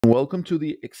Welcome to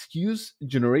the excuse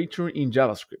generator in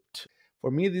JavaScript. For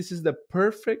me, this is the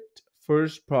perfect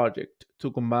first project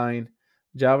to combine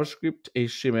JavaScript,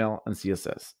 HTML, and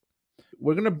CSS.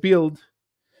 We're going to build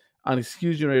an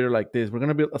excuse generator like this. We're going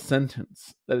to build a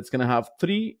sentence that it's going to have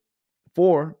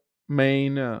four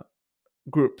main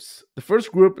groups. The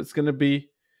first group is going to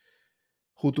be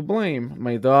who to blame: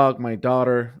 my dog, my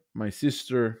daughter, my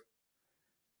sister.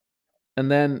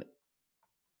 And then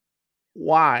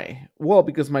why? Well,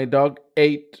 because my dog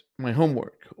ate my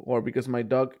homework, or because my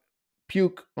dog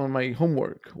puked on my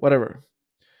homework, whatever.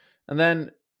 And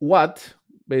then what?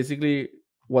 Basically,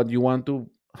 what you want to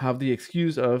have the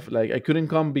excuse of, like, I couldn't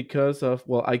come because of,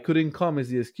 well, I couldn't come is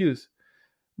the excuse.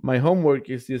 My homework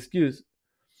is the excuse.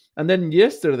 And then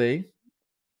yesterday,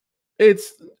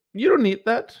 it's, you don't need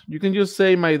that. You can just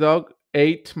say my dog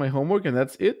ate my homework and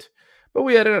that's it. But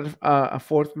we added a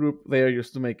fourth group there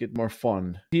just to make it more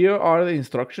fun. Here are the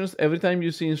instructions. Every time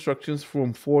you see instructions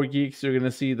from 4Geeks, you're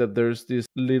gonna see that there's this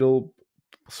little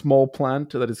small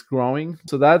plant that is growing.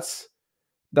 So that's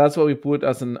what we put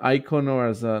as an icon or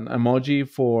as an emoji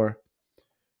for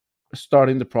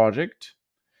starting the project.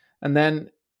 And then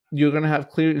you're gonna have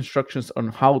clear instructions on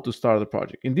how to start the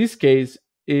project. In this case,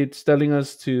 it's telling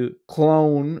us to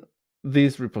clone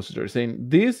this repository, saying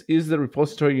this is the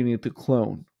repository you need to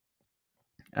clone.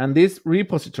 And this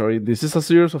repository, this is a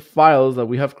series of files that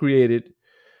we have created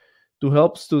to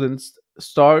help students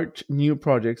start new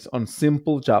projects on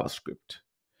simple JavaScript.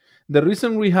 The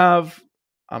reason we have,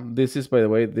 this is, by the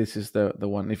way, this is the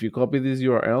one. If you copy this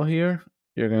URL here,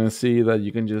 you're going to see that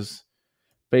you can just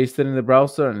paste it in the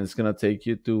browser and it's going to take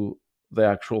you to the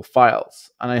actual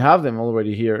files. And I have them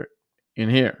already here in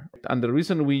here. And the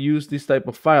reason we use this type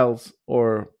of files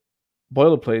or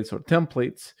boilerplates or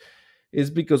templates is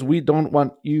because we don't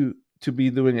want you to be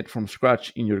doing it from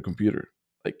scratch in your computer.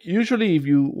 Like, usually if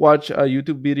you watch a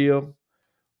YouTube video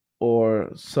or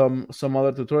some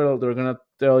other tutorial, they're gonna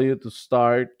tell you to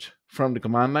start from the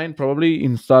command line, probably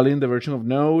installing the version of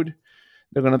Node.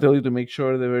 They're gonna tell you to make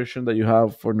sure the version that you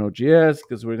have for Node.js,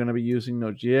 because we're gonna be using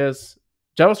Node.js.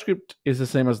 JavaScript is the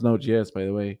same as Node.js, by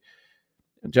the way.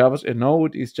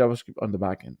 Node is JavaScript on the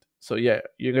backend. So yeah,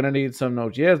 you're gonna need some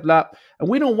Node.js, blah. And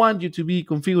we don't want you to be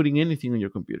configuring anything on your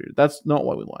computer. That's not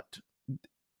what we want.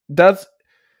 That's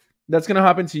gonna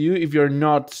happen to you if you're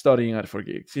not studying at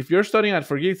 4Geeks. If you're studying at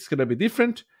 4Geeks, it's gonna be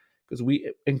different, because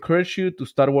we encourage you to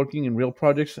start working in real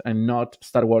projects and not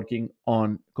start working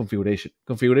on configuration.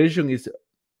 Configuration is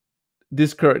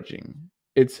discouraging.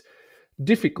 It's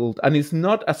difficult, and it's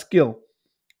not a skill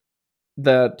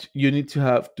that you need to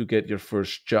have to get your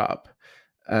first job.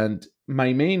 And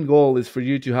my main goal is for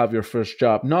you to have your first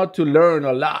job, not to learn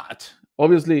a lot.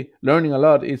 Obviously, learning a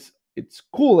lot it's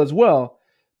cool as well,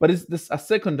 but it's a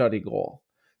secondary goal.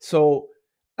 So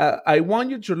I want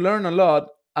you to learn a lot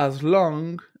as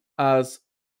long as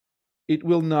it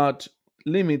will not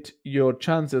limit your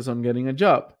chances on getting a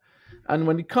job. And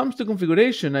when it comes to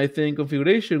configuration, I think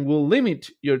configuration will limit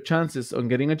your chances on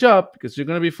getting a job, because you're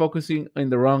going to be focusing on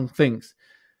the wrong things.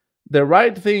 The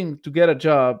right thing to get a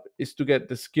job is to get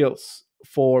the skills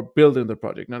for building the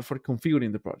project, not for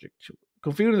configuring the project.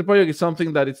 Configuring the project is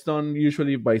something that is done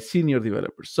usually by senior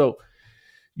developers. So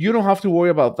you don't have to worry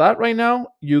about that right now.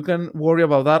 You can worry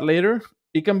about that later.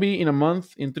 It can be in a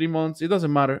month, in 3 months. It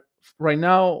doesn't matter. Right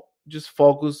now, just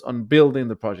focus on building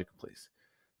the project, please.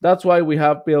 That's why we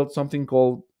have built something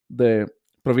called the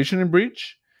provisioning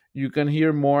bridge. You can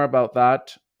hear more about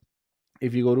that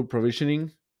if you go to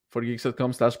provisioning,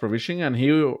 4geeks.com/provisioning. And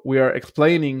here we are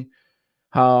explaining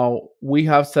how we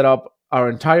have set up our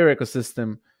entire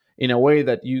ecosystem in a way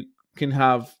that you can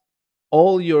have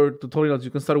all your tutorials,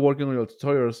 you can start working on your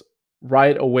tutorials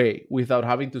right away without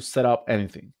having to set up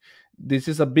anything. This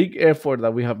is a big effort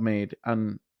that we have made,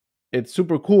 and it's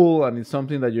super cool, and it's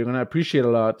something that you're going to appreciate a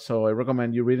lot. So I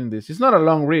recommend you reading this. It's not a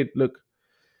long read, look,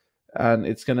 and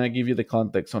it's going to give you the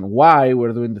context on why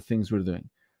we're doing the things we're doing.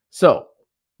 So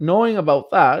knowing about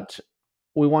that,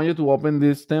 we want you to open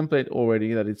this template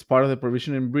already, that it's part of the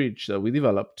provisioning bridge that we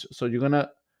developed. So you're going to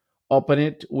open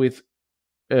it with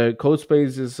code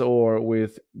spaces or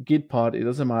with Gitpod, it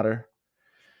doesn't matter.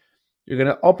 You're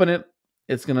going to open it.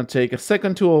 It's going to take a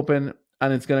second to open,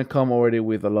 and it's going to come already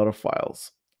with a lot of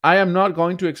files. I am not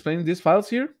going to explain these files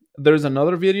here. There's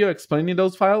another video explaining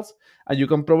those files, and you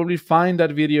can probably find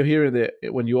that video here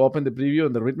when you open the preview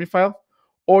in the README file,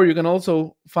 or you can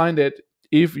also find it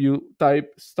if you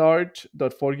type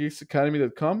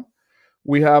start.4geeksacademy.com.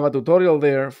 We have a tutorial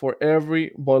there for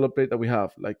every boilerplate that we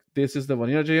have. Like, this is the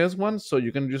vanilla.js one, so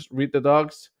you can just read the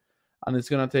docs, and it's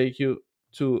gonna take you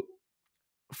to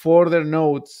further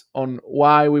notes on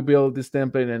why we build this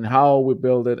template and how we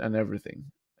build it and everything.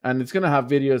 And it's going to have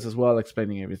videos as well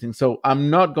explaining everything. So I'm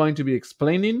not going to be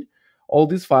explaining all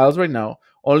these files right now,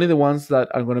 only the ones that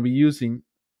I'm going to be using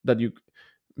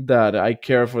that I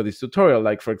care for this tutorial.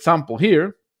 Like for example,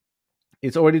 here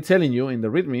it's already telling you in the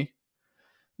README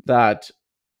that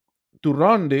to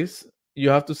run this, you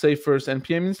have to say first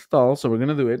npm install. So we're going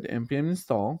to do it, npm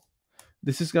install.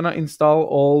 This is going to install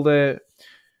all the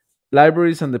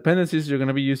libraries and dependencies you're going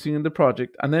to be using in the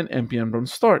project, and then npm run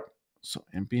start. So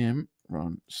npm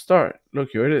run start. Look,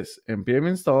 here it is, npm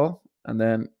install, and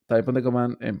then type in the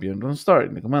command npm run start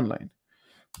in the command line.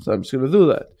 So I'm just going to do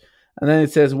that. And then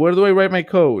it says, where do I write my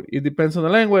code? It depends on the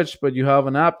language, but you have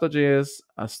an app.js,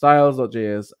 a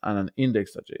styles.js, and an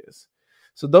index.js.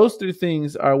 So those three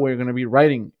things are where you're going to be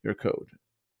writing your code.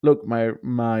 Look,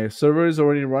 my server is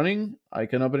already running. I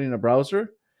can open it in a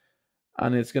browser,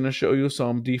 and it's going to show you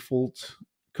some default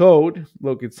code.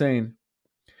 Look, it's saying,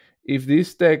 if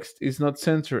this text is not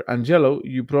centered and yellow,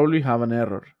 you probably have an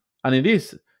error. And it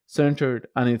is centered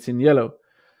and it's in yellow.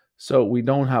 So we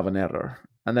don't have an error.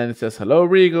 And then it says, hello,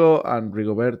 Rigo. And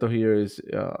Rigoberto here is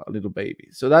a little baby.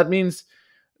 So that means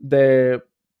the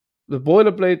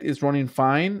boilerplate is running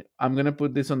fine. I'm going to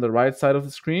put this on the right side of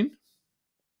the screen.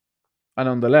 And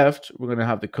on the left, we're going to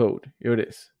have the code. Here it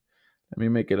is. Let me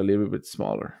make it a little bit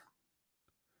smaller.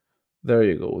 There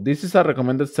you go. This is a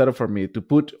recommended setup for me to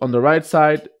put on the right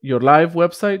side your live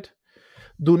website.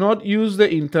 Do not use the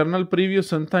internal preview.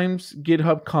 Sometimes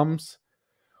GitHub comes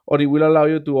or it will allow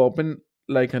you to open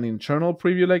like an internal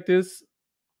preview like this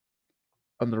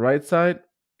on the right side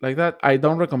like that. I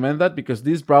don't recommend that because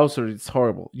this browser is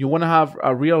horrible. You want to have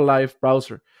a real live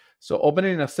browser. So open it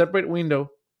in a separate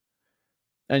window,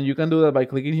 and you can do that by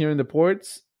clicking here in the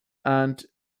ports and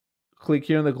click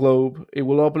here on the globe. It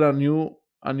will open a new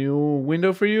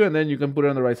window for you, and then you can put it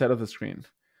on the right side of the screen.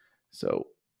 So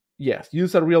yes,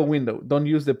 use a real window. Don't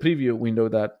use the preview window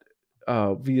that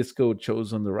VS Code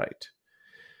shows on the right.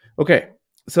 Okay,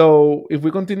 so if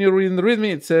we continue reading the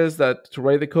README, it says that to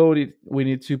write the code, we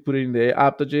need to put in the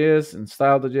app.js and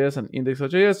style.js and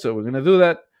index.js. So we're going to do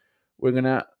that. We're going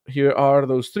to, here are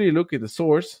those three. Look at the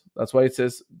source. That's why it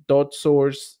says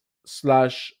 .source /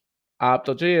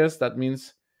 app.js. That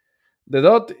means the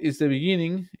dot is the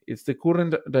beginning. It's the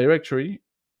current directory.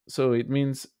 So it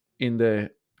means in the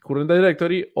current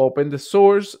directory, open the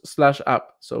source / app.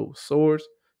 So source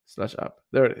 / app.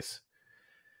 There it is.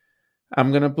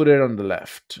 I'm going to put it on the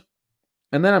left.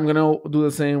 And then I'm going to do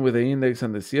the same with the index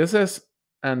and the CSS.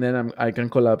 And then I can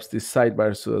collapse this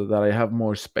sidebar so that I have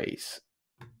more space.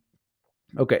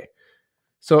 Okay.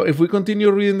 So if we continue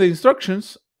reading the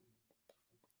instructions,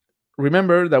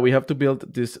 remember that we have to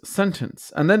build this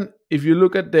sentence. And then if you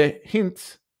look at the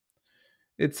hints,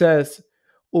 it says,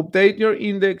 update your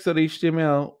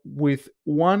index.html with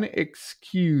one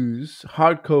excuse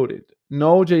hard-coded,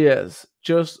 no JS,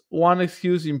 just one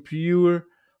excuse in pure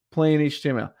plain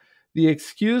HTML. The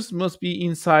excuse must be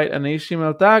inside an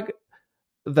HTML tag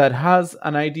that has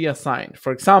an ID assigned.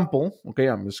 For example, okay,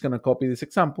 I'm just going to copy this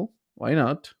example. Why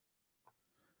not?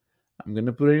 I'm going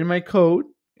to put it in my code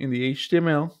in the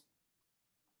HTML.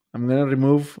 I'm going to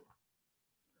remove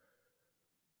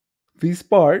this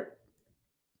part.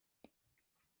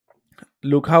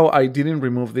 Look how I didn't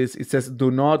remove this. It says do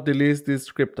not delete this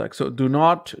script tag. So do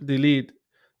not delete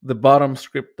the bottom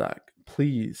script tag,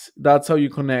 please. That's how you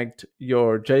connect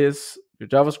your JS, your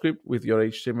JavaScript with your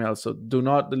HTML. So do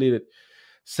not delete it.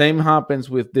 Same happens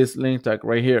with this link tag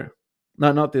right here.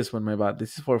 No, not this one, my bad.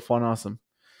 This is for Fun Awesome.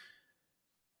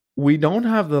 We don't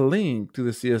have the link to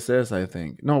the CSS, I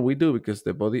think. No, we do because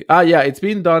the body. Yeah, it's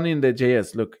been done in the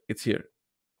JS. Look, it's here.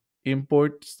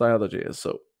 Import style.js.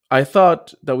 So I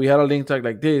thought that we had a link tag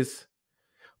like this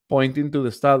pointing to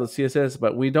the style.css,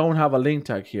 but we don't have a link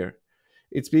tag here.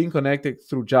 It's being connected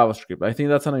through JavaScript. I think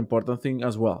that's an important thing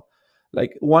as well.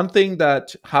 Like one thing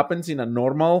that happens in a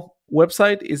normal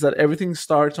website is that everything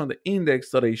starts on the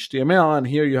index.html, and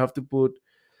here you have to put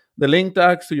the link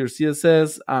tags to your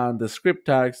CSS and the script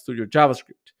tags to your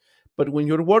JavaScript. But when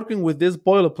you're working with this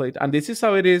boilerplate, and this is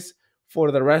how it is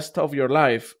for the rest of your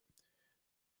life,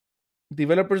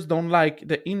 developers don't like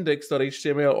the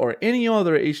index.html or any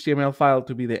other HTML file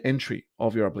to be the entry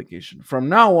of your application. From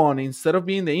now on, instead of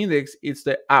being the index, it's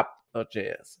the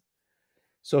app.js.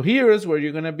 So here is where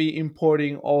you're going to be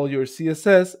importing all your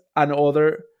CSS and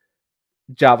other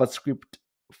JavaScript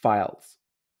files.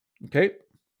 Okay?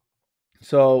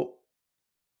 So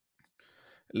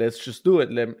let's just do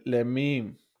it. Let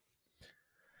me.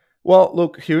 Well,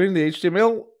 look, here in the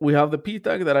HTML, we have the p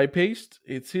tag that I paste.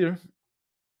 It's here.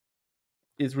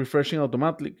 is refreshing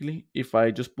automatically. If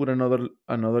I just put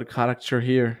another character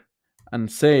here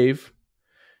and save,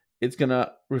 it's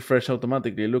gonna refresh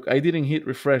automatically. Look, I didn't hit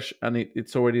refresh and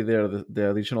it's already there, the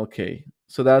additional K.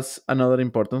 So that's another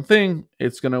important thing.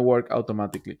 It's gonna work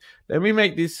automatically. Let me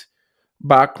make this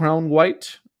background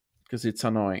white because it's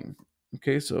annoying.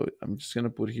 Okay, so I'm just gonna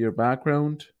put here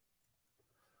background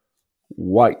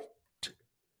white.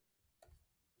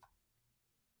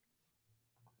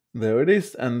 There it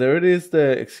is, and there it is,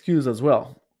 the excuse as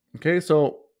well. Okay,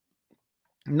 so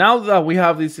now that we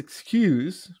have this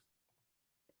excuse,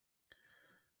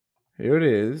 here it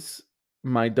is.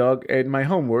 My dog ate my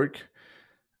homework.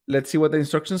 Let's see what the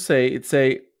instructions say. It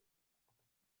say,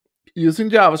 using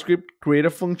JavaScript, create a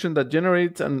function that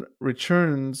generates and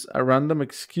returns a random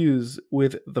excuse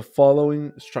with the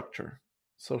following structure.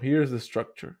 So here's the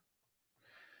structure: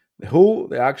 the who,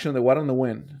 the action, the what, and the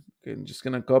when. Okay, I'm just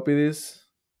gonna copy this.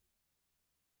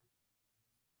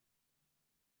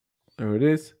 There it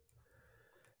is.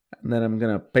 And then I'm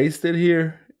gonna paste it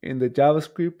here in the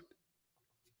JavaScript.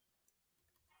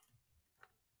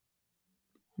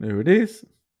 There it is.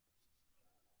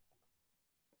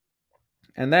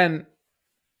 And then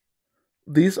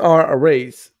these are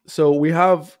arrays. So we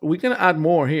can add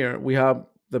more here. We have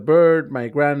the bird, my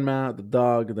grandma, the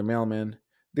dog, the mailman.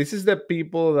 This is the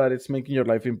people that it's making your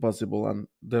life impossible and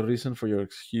the reason for your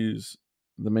excuse,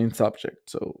 the main subject.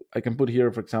 So I can put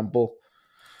here, for example,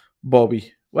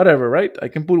 Bobby, whatever, right? I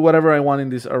can put whatever I want in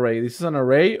this array. This is an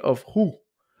array of who.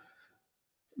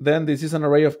 Then this is an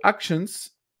array of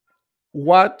actions,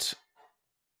 what,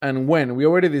 and when. We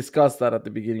already discussed that at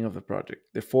the beginning of the project.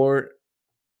 The 4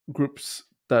 groups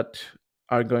that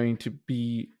are going to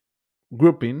be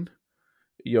grouping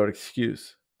your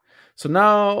excuse. So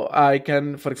now I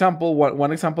can, for example,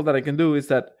 one example that I can do is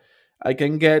that I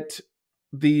can get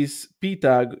this p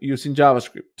tag using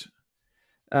JavaScript.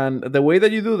 And the way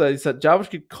that you do that is that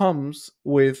JavaScript comes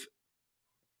with,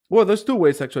 well, there's 2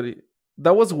 ways actually.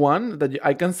 That was one, that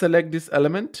I can select this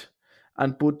element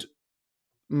and put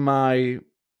my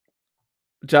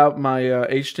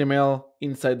HTML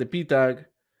inside the p tag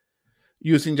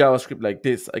using JavaScript like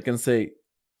this. I can say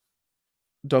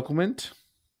document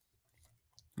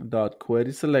dot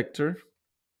query selector,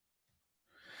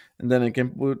 and then I can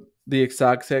put the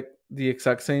exact same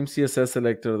CSS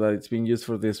selector that it's being used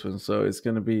for this one. So it's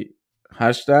going to be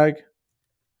hashtag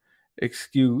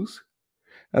excuse,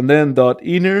 and then dot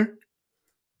inner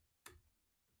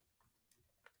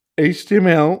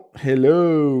HTML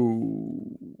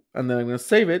hello, and then I'm going to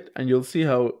save it, and you'll see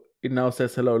how it now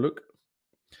says hello. Look.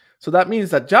 So that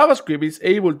means that JavaScript is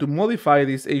able to modify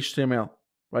this HTML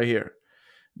right here.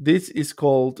 This is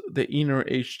called the inner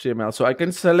HTML. So I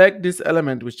can select this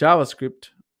element with JavaScript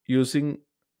using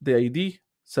the ID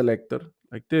selector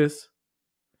like this.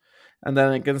 And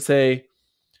then I can say,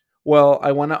 well,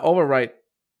 I want to overwrite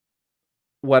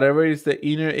whatever is the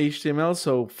inner HTML.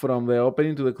 So from the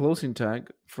opening to the closing tag,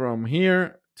 from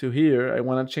here to here, I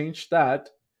want to change that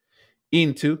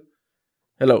into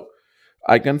hello.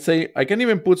 I can say, I can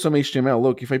even put some HTML.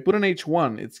 Look, if I put an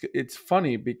H1, it's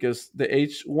funny because the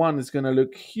H1 is going to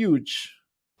look huge.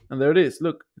 And there it is.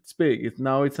 Look, it's big.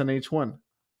 Now it's an H1.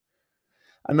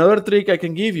 Another trick I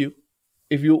can give you,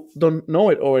 if you don't know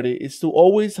it already, is to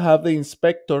always have the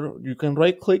inspector. You can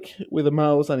right click with the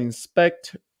mouse and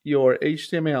inspect your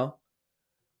HTML.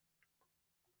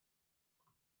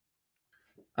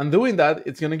 And doing that,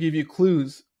 it's going to give you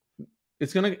clues.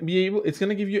 It's going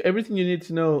to give you everything you need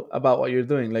to know about what you're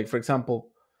doing. Like, for example,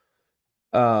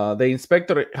 the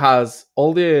inspector has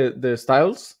all the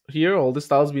styles here, all the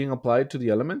styles being applied to the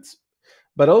elements,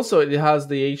 but also it has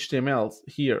the HTML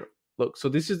here. Look, so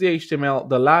this is the HTML,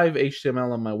 the live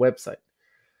HTML on my website.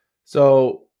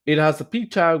 So it has a p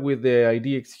tag with the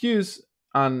ID excuse,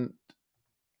 and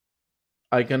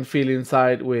I can fill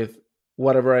inside with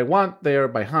whatever I want there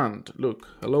by hand. Look,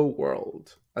 hello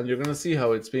world. And you're going to see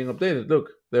how it's being updated.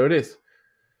 Look, there it is.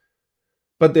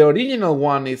 But the original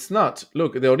one is not.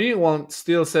 Look, the original one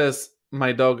still says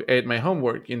my dog ate my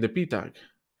homework in the p tag.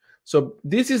 So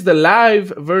this is the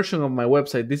live version of my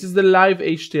website. This is the live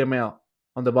HTML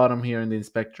on the bottom here in the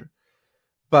inspector.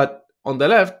 But on the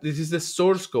left, this is the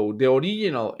source code, the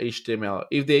original HTML.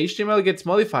 If the HTML gets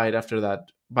modified after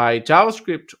that by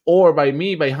JavaScript or by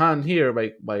me by hand here,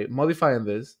 by modifying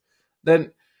this,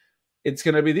 then it's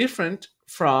going to be different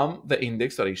from the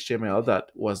index.html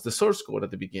that was the source code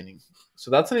at the beginning.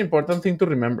 So that's an important thing to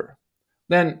remember.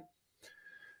 Then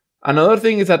another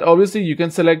thing is that obviously you can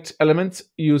select elements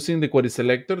using the query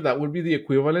selector. That would be the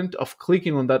equivalent of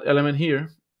clicking on that element here.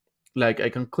 Like I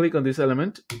can click on this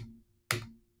element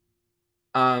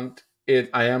and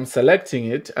I am selecting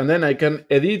it, and then I can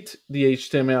edit the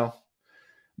HTML.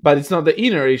 But it's not the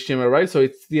inner HTML, right? So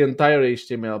it's the entire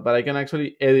HTML, but I can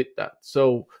actually edit that.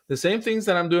 So the same things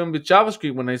that I'm doing with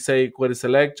JavaScript when I say query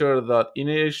selector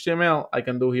inner HTML, I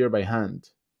can do here by hand.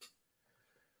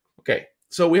 Okay,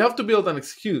 so we have to build an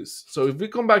excuse. So if we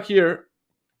come back here,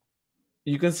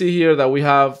 you can see here that we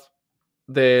have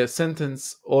the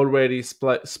sentence already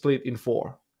split in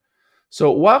 4.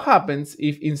 So what happens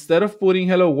if instead of putting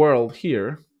hello world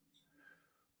here,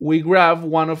 we grab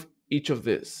one of each of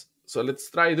this? So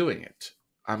let's try doing it.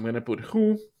 I'm going to put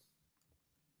who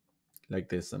like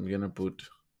this. I'm going to put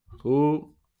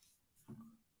who.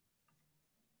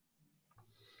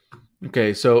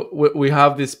 Okay, so we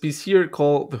have this piece here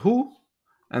called the who,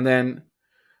 and then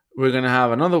we're going to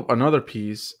have another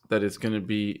piece that is going to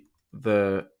be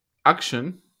the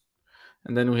action,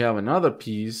 and then we have another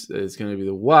piece that is going to be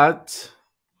the what,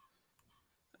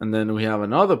 and then we have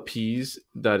another piece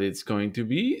that it's going to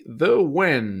be the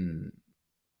when.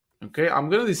 Okay, I'm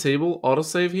going to disable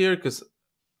autosave here because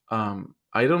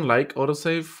I don't like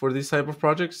autosave for these type of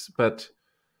projects, but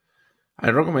I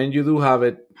recommend you do have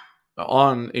it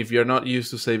on if you're not used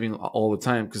to saving all the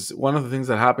time, because one of the things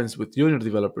that happens with junior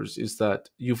developers is that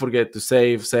you forget to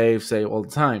save all the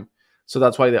time. So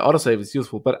that's why the autosave is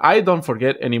useful. But I don't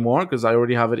forget anymore because I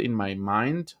already have it in my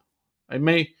mind. I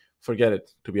may forget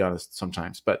it, to be honest,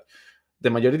 sometimes, but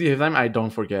the majority of the time I don't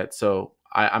forget. So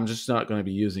I'm just not going to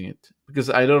be using it because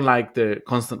I don't like the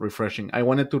constant refreshing. I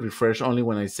want it to refresh only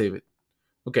when I save it.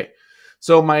 Okay,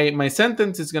 so my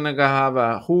sentence is going to have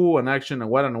a who, an action, a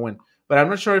what, and a when. But I'm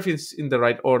not sure if it's in the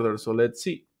right order. So let's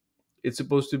see. It's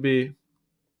supposed to be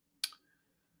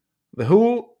the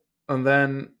who, and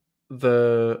then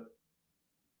the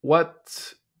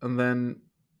what, and then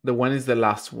the when is the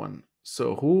last one.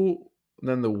 So who,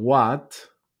 then the what,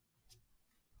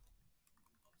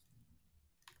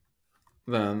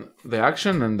 then the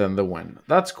action, and then the when.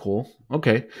 That's cool.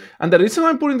 Okay. And the reason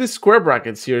I'm putting these square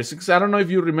brackets here is because I don't know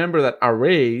if you remember that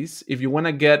arrays, if you want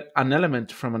to get an element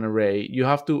from an array, you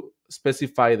have to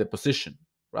specify the position,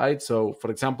 right? So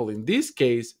for example, in this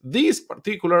case, this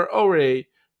particular array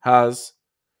has,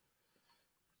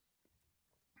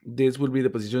 this will be the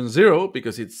position 0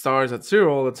 because it starts at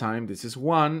 0 all the time. This is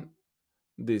 1,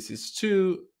 this is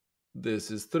 2, this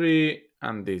is 3,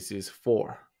 and this is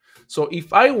 4. So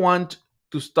if I want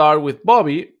to start with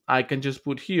Bobby, I can just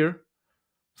put here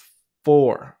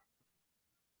 4.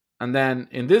 And then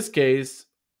in this case,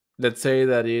 let's say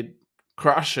that it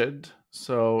crashed.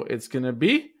 So it's going to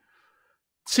be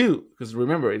 2, because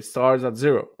remember, it starts at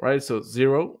 0, right? So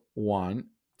 0, 1,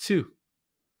 2.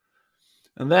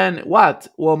 And then what?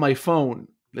 Well, my phone.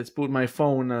 Let's put my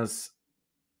phone as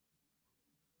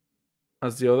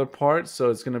the other part. So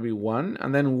it's going to be 1.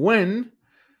 And then when,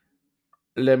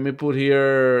 let me put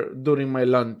here during my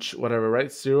lunch, whatever,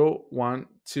 right? 0, 1,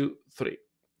 2, 3.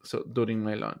 So during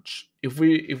my lunch. If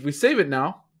we save it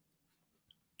now,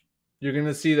 you're going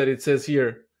to see that it says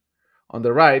here on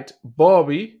the right,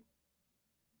 Bobby,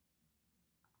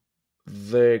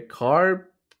 the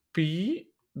carpy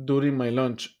during my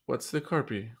lunch. What's the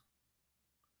carpy?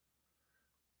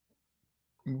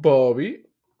 Bobby,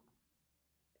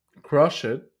 crush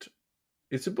it.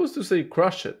 It's supposed to say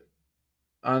crush it.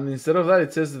 And instead of that,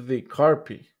 it says the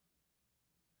carpy.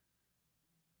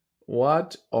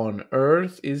 What on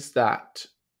earth is that?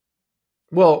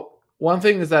 Well, one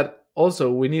thing is that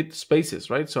also we need spaces,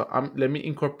 right? So let me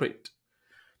incorporate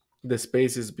the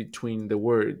spaces between the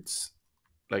words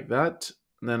like that.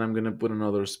 And then I'm going to put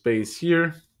another space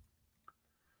here.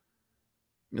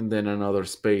 And then another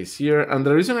space here. And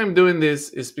the reason I'm doing this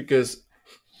is because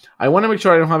I want to make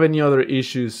sure I don't have any other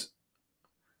issues.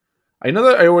 I know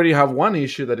that I already have one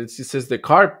issue that it says the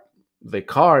car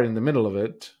in the middle of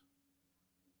it.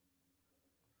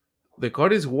 The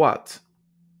car is what?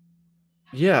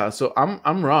 Yeah, so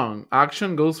I'm wrong.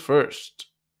 Action goes first.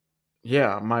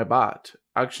 Yeah, my bad.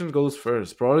 Action goes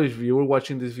first. Probably if you were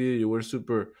watching this video, you were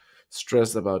super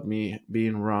stressed about me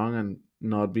being wrong and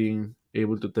not being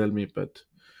able to tell me, but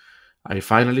I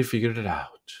finally figured it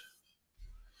out.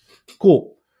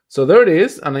 Cool. So there it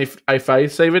is. And if I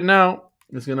save it now,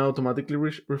 it's going to automatically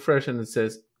refresh and it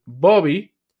says,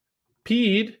 Bobby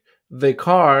peed the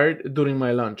card during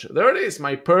my lunch. There it is,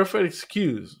 my perfect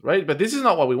excuse, right? But this is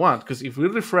not what we want, because if we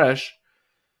refresh,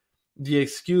 the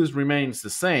excuse remains the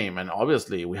same. And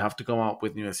obviously, we have to come up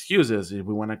with new excuses if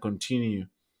we want to continue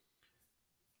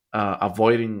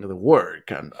avoiding the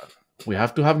work. And we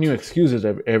have to have new excuses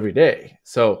every day.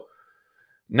 So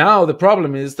now the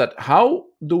problem is that how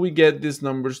do we get these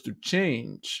numbers to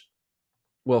change?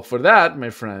 Well, for that, my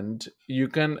friend, you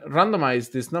can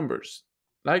randomize these numbers.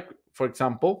 Like for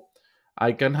example,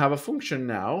 I can have a function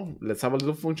now. Let's have a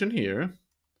little function here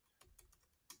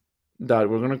that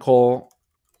we're going to call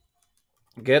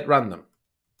get random.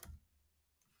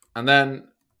 And then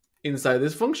inside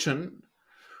this function,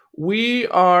 we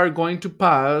are going to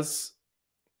pass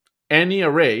any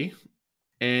array,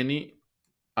 and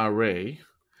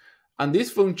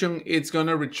this function is going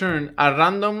to return a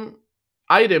random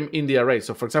item in the array.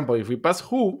 So for example, if we pass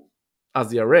who as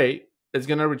the array, it's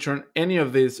going to return any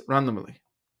of these randomly.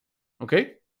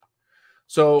 Okay?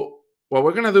 So what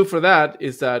we're going to do for that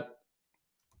is that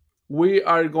we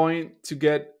are going to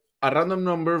get a random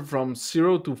number from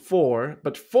 0 to 4,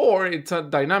 but 4, it's a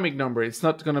dynamic number. It's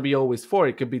not going to be always 4.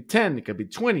 It could be 10, it could be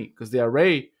 20, because the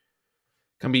array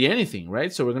can be anything,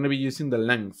 right? So we're going to be using the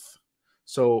length.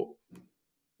 So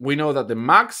we know that the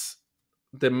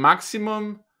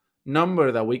maximum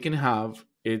number that we can have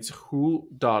is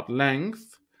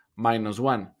who.length minus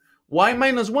 1. Why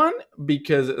minus 1?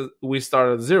 Because we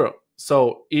start at 0.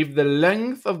 So if the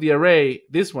length of the array,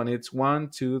 this one, it's 1,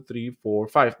 2, 3, 4,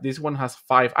 5. This one has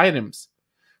 5 items.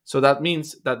 So that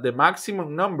means that the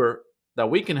maximum number that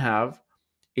we can have,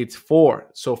 it's 4.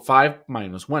 So 5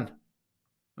 minus 1.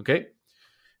 Okay?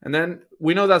 And then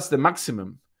we know that's the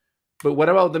maximum. But what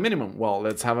about the minimum? Well,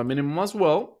 let's have a minimum as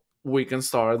well. We can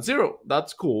start at 0.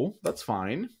 That's cool. That's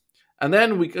fine. And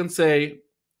then we can say,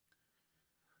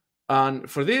 and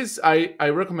for this, I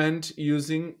recommend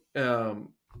using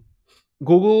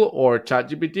Google or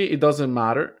ChatGPT. It doesn't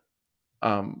matter.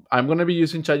 I'm going to be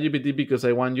using ChatGPT because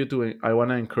I want to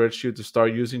encourage you to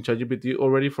start using ChatGPT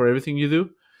already for everything you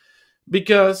do.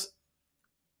 Because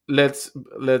let's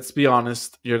be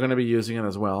honest, you're going to be using it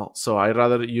as well. So I'd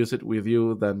rather use it with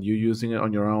you than you using it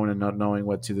on your own and not knowing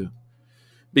what to do.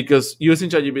 Because using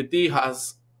ChatGPT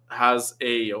has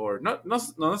a, or not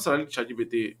necessarily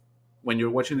ChatGPT. When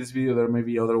you're watching this video, there may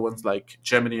be other ones like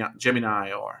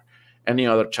Gemini or any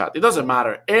other chat. It doesn't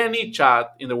matter. Any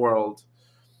chat in the world,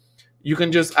 you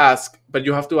can just ask, but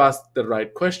you have to ask the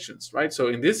right questions, right? So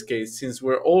in this case, since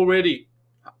we already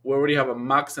have a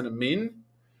max and a min,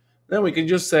 then we can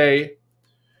just say,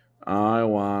 I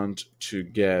want to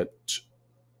get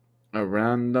a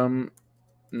random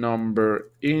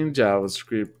number in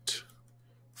JavaScript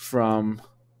from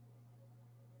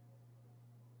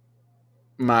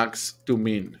max to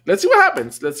min. Let's see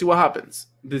what happens.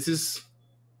 This is,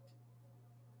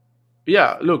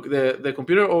 yeah, look, the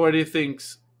computer already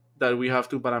thinks that we have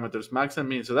 2 parameters, max and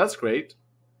min. So that's great.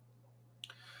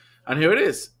 And here it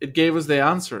is. It gave us the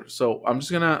answer. So I'm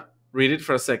just going to read it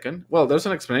for a second. Well, there's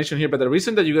an explanation here, but the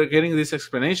reason that you are getting this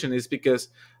explanation is because,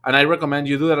 and I recommend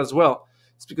you do that as well,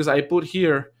 it's because I put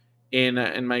here in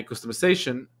my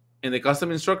customization, in the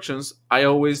custom instructions, I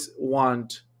always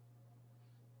want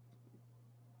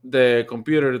the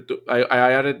computer to,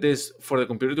 I added this for the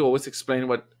computer to always explain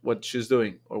what she's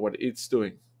doing or what it's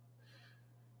doing.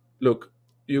 Look,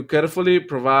 you carefully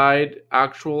provide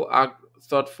actual,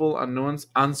 thoughtful, and nuanced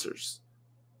answers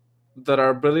that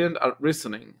are brilliant at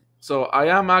reasoning. So I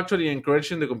am actually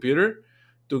encouraging the computer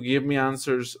to give me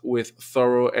answers with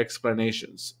thorough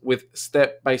explanations, with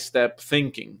step-by-step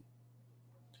thinking.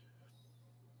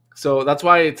 So that's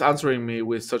why it's answering me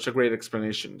with such a great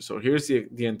explanation. So here's the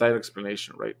entire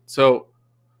explanation, right? So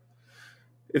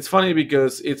it's funny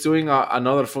because it's doing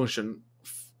another function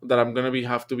that I'm going to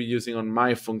have to be using on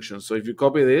my function. So if you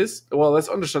copy this, well, let's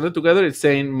understand it together. It's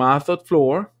saying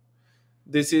math.floor.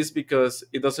 This is because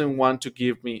it doesn't want to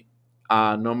give me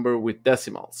a number with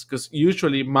decimals, because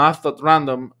usually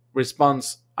math.random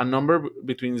responds a number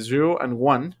between 0 and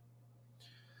 1,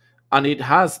 and it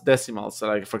has decimals,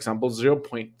 like for example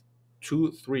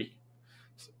 0.23.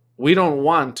 We don't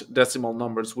want decimal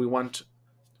numbers, we want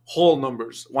whole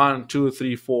numbers, 1, 2,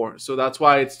 3, 4. So that's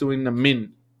why it's doing a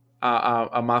min,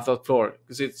 a math.floor,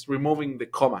 because it's removing the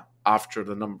comma after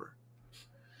the number.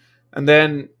 And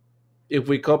then if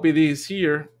we copy this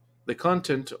here, the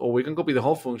content, or we can copy the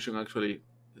whole function, actually,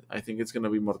 I think it's going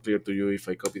to be more clear to you if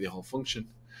I copy the whole function.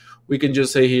 We can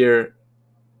just say here,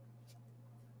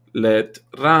 let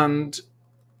random,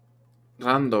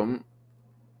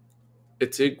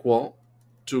 it's equal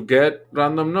to get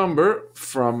random number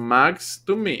from max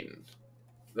to min.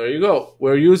 There you go.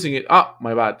 We're using it. Ah,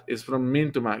 my bad. It's from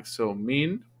min to max. So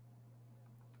min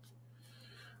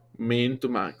to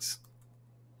max.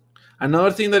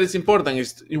 Another thing that is important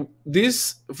is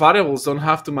these variables don't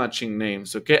have to matching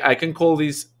names, okay? I can call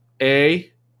these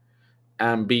A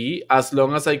and B as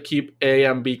long as I keep A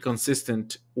and B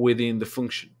consistent within the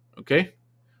function, okay?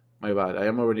 My bad, I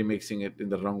am already mixing it in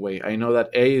the wrong way. I know that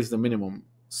A is the minimum,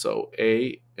 so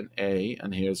A,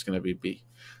 and here it's gonna be B.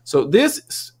 So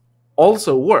this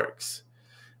also works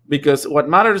because what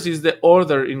matters is the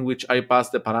order in which I pass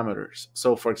the parameters.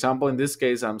 So for example, in this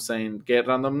case, I'm saying get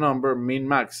random number min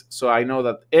max. So I know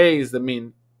that A is the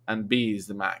min and B is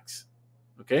the max.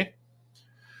 Okay.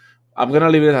 I'm going to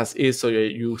leave it as is so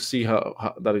you see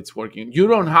how that it's working. You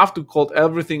don't have to call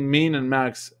everything min and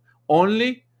max,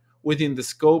 only within the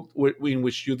scope in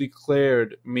which you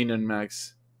declared min and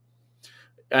max.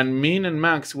 And min and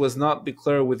max was not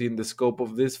declared within the scope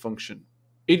of this function.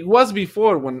 It was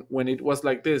before when it was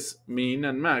like this, min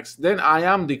and max. Then I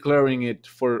am declaring it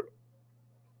for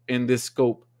in this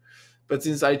scope. But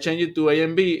since I changed it to A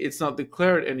and B, it's not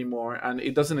declared anymore, and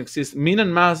it doesn't exist. Min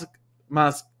and max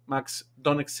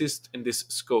don't exist in this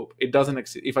scope. It doesn't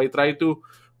exist. If I try to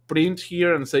print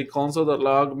here and say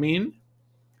console.log min,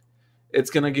 it's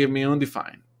gonna give me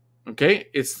undefined. Okay,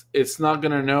 it's not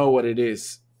gonna know what it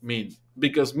is min,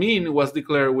 because min was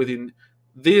declared within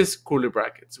these curly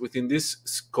brackets, within this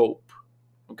scope.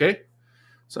 Okay,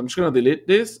 so I'm just gonna delete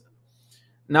this.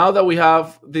 Now that we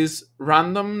have this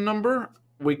random number,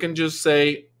 we can just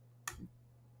say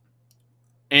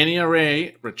any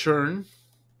array return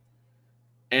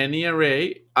any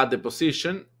array at the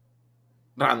position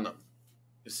random.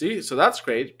 You see, so that's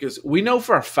great because we know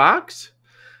for a fact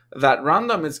that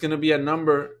random is going to be a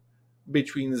number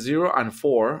between 0 and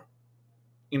 4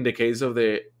 in the case of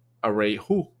the array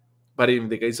who. But in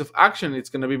the case of action, it's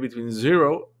going to be between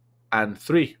 0 and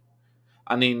 3.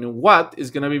 And in what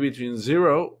is going to be between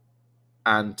 0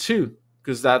 and 2,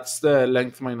 because that's the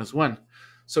length minus 1.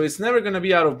 So it's never going to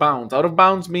be out of bounds. Out of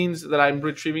bounds means that I'm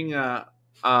retrieving an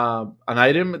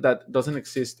item that doesn't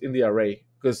exist in the array.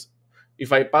 Because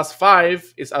if I pass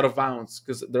 5, it's out of bounds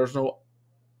because there's no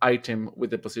item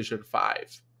with the position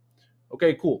 5.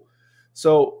 Okay, cool.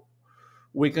 So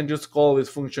we can just call this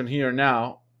function here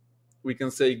now. We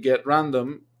can say get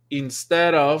random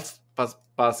instead of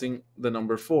passing the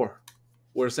number 4.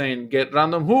 We're saying get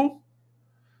random who,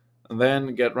 and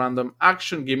then get random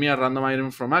action. Give me a random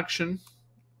item from action.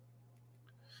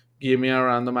 Give me a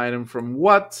random item from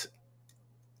what,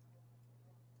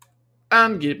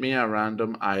 and give me a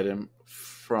random item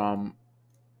from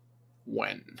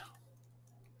when.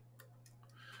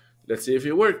 Let's see if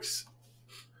it works.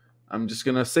 I'm just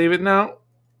gonna save it now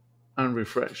and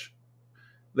refresh.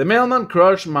 The mailman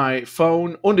crushed my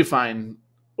phone undefined.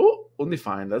 Oh,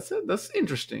 undefined. That's it. That's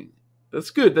interesting. That's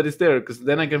good that it's there because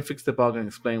then I can fix the bug and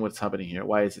explain what's happening here.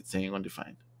 Why is it saying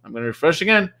undefined? I'm gonna refresh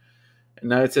again, and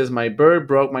now it says my bird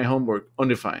broke my homework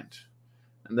undefined.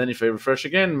 And then if I refresh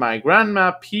again, my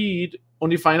grandma peed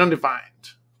undefined.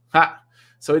 Ha!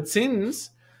 So it seems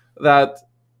that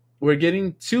we're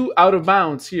getting 2 out of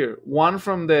bounds here. One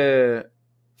from the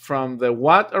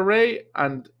what array,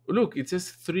 and look, it says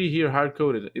 3 here hard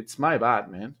coded. It's my bad,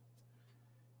 man.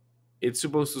 It's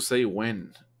supposed to say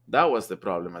when. That was the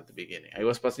problem at the beginning. I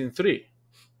was passing 3.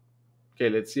 Okay,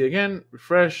 let's see again.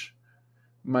 Refresh.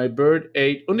 My bird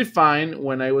ate undefined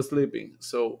when I was sleeping.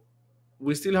 So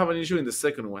we still have an issue in the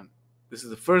second one. This is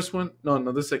the first one. No,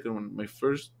 not the second one. My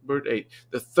first bird ate.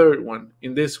 The third one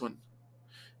in this one.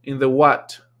 In the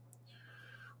what.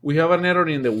 We have an error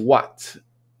in the what.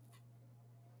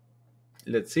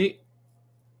 Let's see.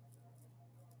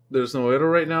 There's no error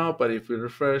right now, but if we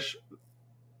refresh,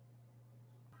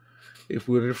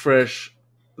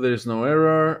 there's no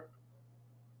error.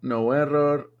 No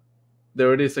error.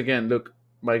 There it is again. Look,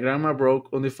 my grandma broke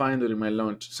undefined during my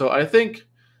lunch. So I think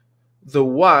the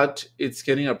what, it's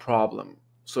getting a problem.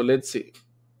 So let's see.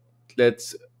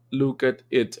 Let's look at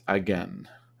it again.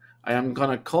 I am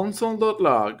gonna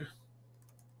console.log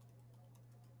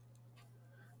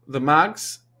the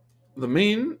max, the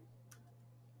min,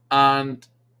 and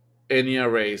any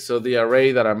array. So the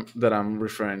array that I'm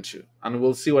referring to, and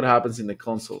we'll see what happens in the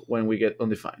console when we get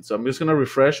undefined. So I'm just gonna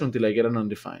refresh until I get an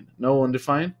undefined. No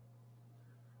undefined.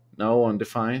 No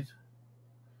undefined.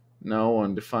 No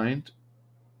undefined.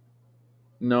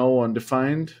 No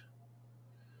undefined.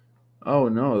 Oh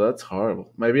no, that's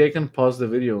horrible. Maybe I can pause the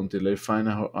video until I find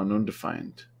an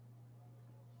undefined.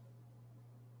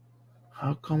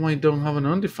 How come I don't have an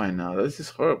undefined now? This is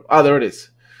horrible. Ah, there it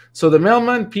is. So the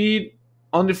mailman peed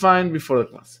undefined before the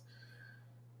class.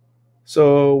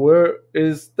 So where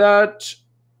is that?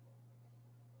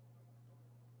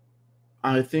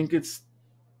 I think it's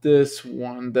this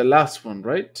one, the last one,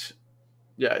 right?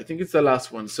 Yeah, I think it's the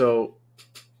last one. So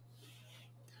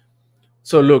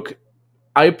look,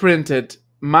 I printed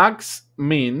max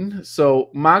min.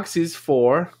 So max is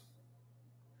 4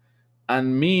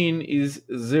 and min is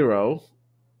 0.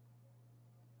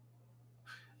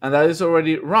 And that is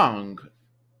already wrong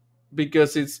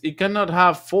because it cannot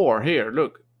have 4 here.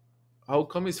 Look, how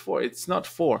come it's 4? It's not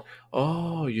 4.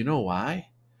 Oh, you know why?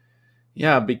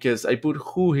 Yeah, because I put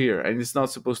who here and it's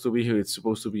not supposed to be who, it's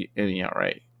supposed to be any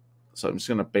array. So I'm just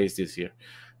gonna paste this here.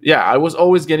 Yeah, I was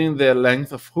always getting the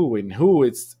length of who. In who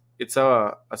it's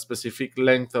a specific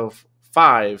length of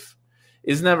 5.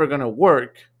 It's never gonna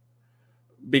work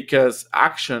because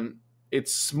action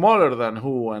it's smaller than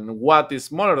who and what is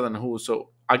smaller than who.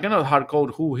 So I cannot hard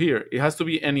code who here. It has to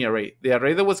be any array. The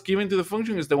array that was given to the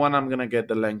function is the one I'm gonna get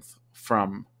the length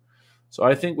from. So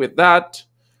I think with that,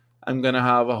 I'm gonna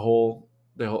have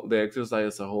the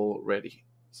exercise as a whole ready.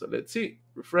 So let's see.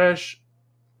 Refresh.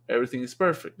 Everything is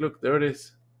perfect. Look, there it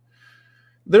is.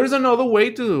 There's another way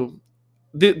to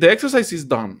the exercise is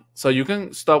done. So you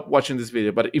can stop watching this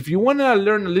video. But if you want to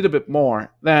learn a little bit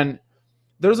more, then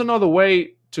there's another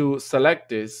way to select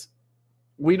this.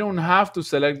 We don't have to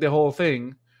select the whole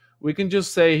thing. We can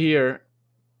just say here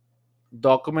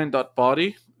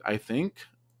document.body, I think.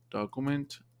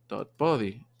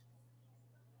 Document.body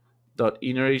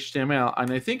inner HTML,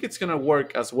 and I think it's gonna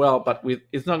work as well, but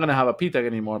it's not gonna have a p tag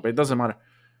anymore, but it doesn't matter.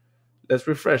 Let's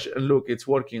refresh and look, it's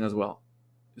working as well.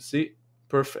 You see,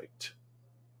 perfect.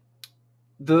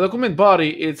 The document body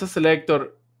is a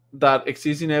selector that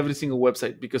exists in every single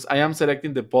website because I am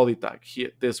selecting the body tag here,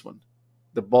 this one,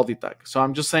 the body tag. So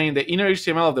I'm just saying the inner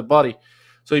HTML of the body.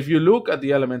 So if you look at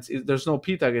the elements, there's no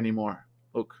p tag anymore.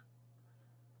 Look,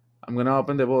 I'm gonna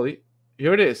open the body.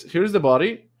 Here it is. Here's the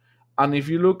body, and if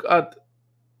you look at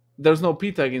there's no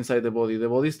p tag inside the body. The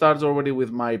body starts already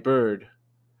with my bird.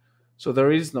 So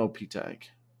there is no p tag.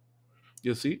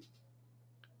 You see?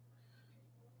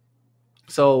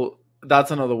 So that's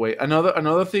another way.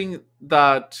 Another thing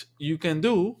that you can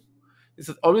do is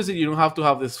that obviously you don't have to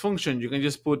have this function. You can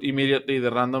just put immediately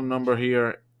the random number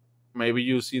here. Maybe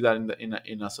you see that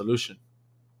in a solution.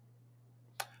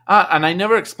 And I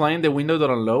never explained the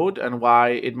window.onload and why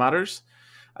it matters.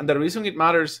 And the reason it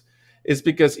matters is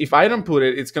because if I don't put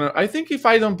it, it's gonna. I think if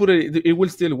I don't put it, it will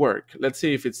still work. Let's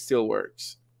see if it still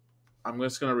works. I'm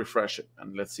just gonna refresh it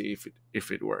and let's see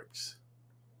if it works.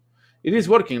 It is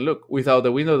working. Look, without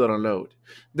the window.onload.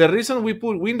 The reason we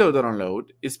put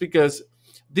window.onload is because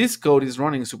this code is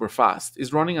running super fast.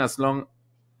 It's running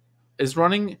it's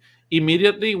running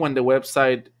immediately when the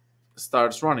website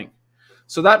starts running.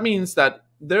 So that means that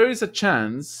there is a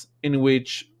chance in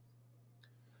which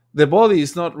the body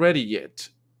is not ready yet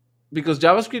because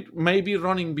JavaScript may be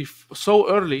running so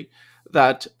early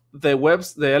that the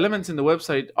elements in the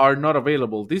website are not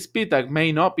available. This p tag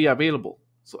may not be available.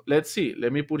 So let's see.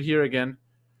 Let me put here again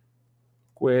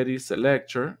query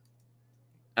selector,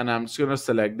 and I'm just gonna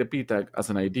select the p tag as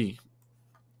an ID.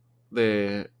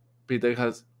 The p tag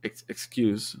has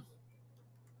excuse.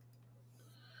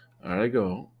 There I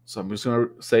go. So I'm just gonna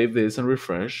save this and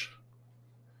refresh,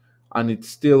 and it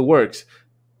still works.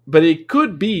 But it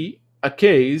could be a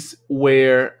case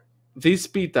where this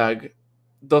p tag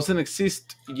doesn't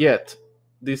exist yet.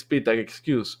 This p tag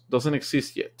excuse doesn't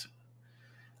exist yet,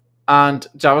 and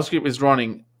JavaScript is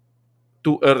running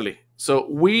too early. So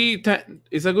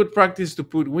it's a good practice to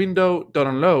put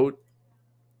window.onload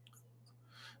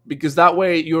because that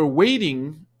way you're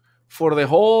waiting for the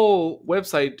whole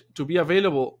website to be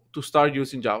available to start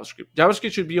using JavaScript.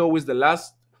 JavaScript should be always the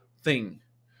last thing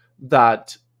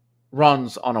that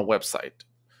runs on a website.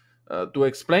 To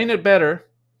explain it better,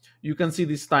 you can see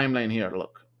this timeline here.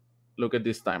 Look at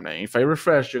this timeline. If I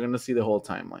refresh, you're going to see the whole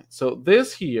timeline. So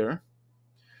this here,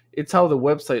 it's how the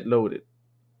website loaded.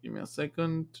 Give me a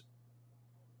second.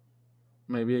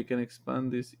 Maybe I can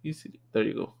expand this easily. There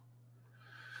you go.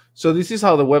 So this is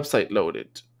how the website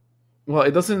loaded. Well,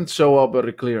 it doesn't show up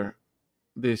very clear,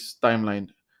 this timeline.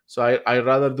 So I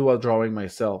rather do a drawing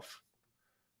myself.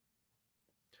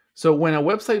 So when a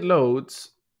website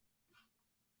loads,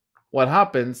 what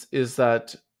happens is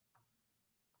that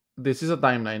this is a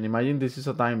timeline. Imagine this is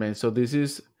a timeline. So this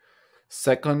is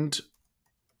second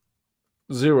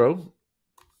 0,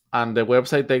 and the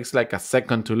website takes like a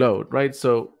second to load, right?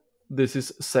 So this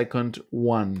is second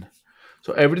 1.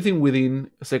 So everything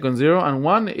within second 0 and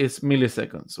 1 is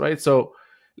milliseconds, right? So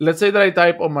let's say that I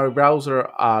type on my browser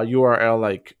a URL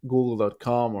like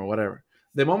google.com or whatever.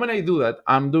 The moment I do that,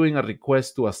 I'm doing a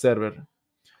request to a server.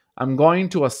 I'm going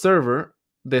to a server.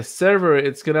 The server,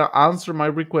 it's going to answer my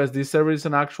request. This server is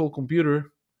an actual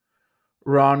computer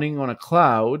running on a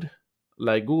cloud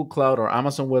like Google Cloud or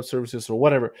Amazon Web Services or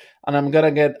whatever, and I'm going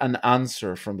to get an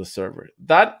answer from the server.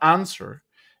 That answer,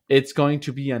 it's going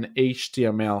to be an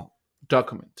HTML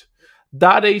document.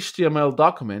 That HTML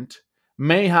document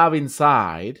may have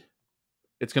inside,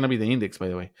 it's going to be the index, by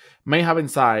the way, may have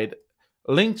inside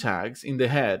link tags in the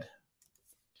head.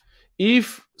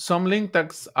 If some link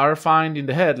tags are found in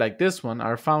the head, like this one,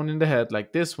 are found in the head,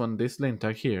 like this one, this link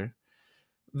tag here,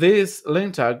 this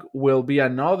link tag will be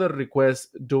another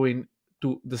request doing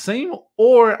to the same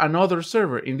or another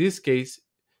server. In this case,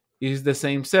 is the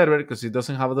same server because it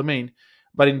doesn't have a domain.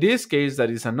 But in this case, that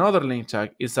is another link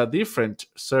tag. It's a different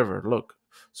server. Look.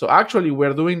 So actually,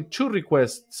 we're doing two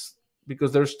requests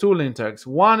because there's two link tags.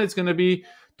 One is going to be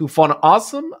to Fun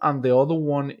Awesome, and the other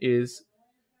one is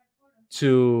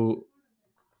to.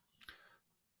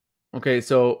 Okay,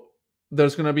 so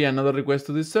there's going to be another request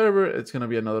to this server. It's going to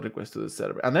be another request to this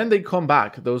server. And then they come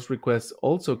back. Those requests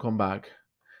also come back.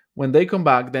 When they come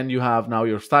back, then you have now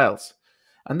your styles.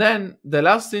 And then the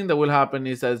last thing that will happen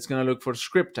is that it's going to look for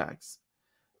script tags.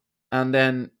 And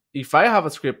then if I have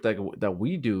a script tag that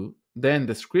we do, then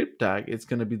the script tag is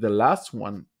going to be the last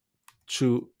one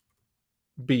to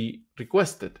be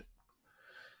requested.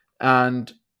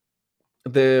 And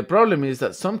the problem is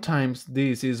that sometimes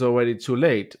this is already too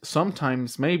late.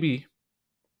 Sometimes maybe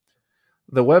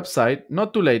the website,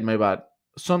 not too late, my bad.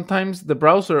 Sometimes the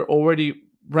browser already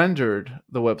rendered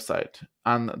the website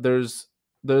and there's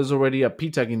already a p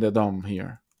tag in the DOM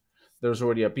here. There's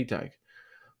already a p tag.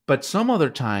 But some other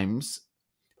times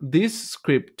this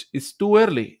script is too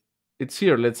early. It's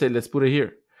here. Let's put it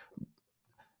here.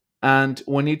 And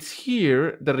when it's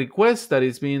here, the request that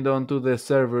is being done to the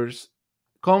servers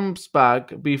comes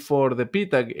back before the p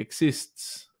tag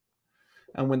exists.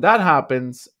 And when that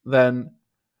happens, then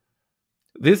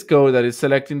this code that is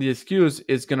selecting the excuse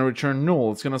is going to return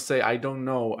null. It's going to say, I don't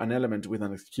know an element with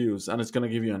an excuse, and it's going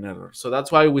to give you an error. So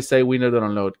that's why we say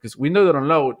window.onload, because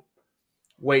window.onload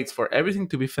waits for everything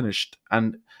to be finished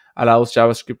and allows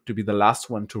JavaScript to be the last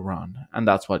one to run. And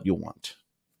that's what you want.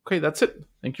 Okay, that's it.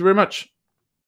 Thank you very much.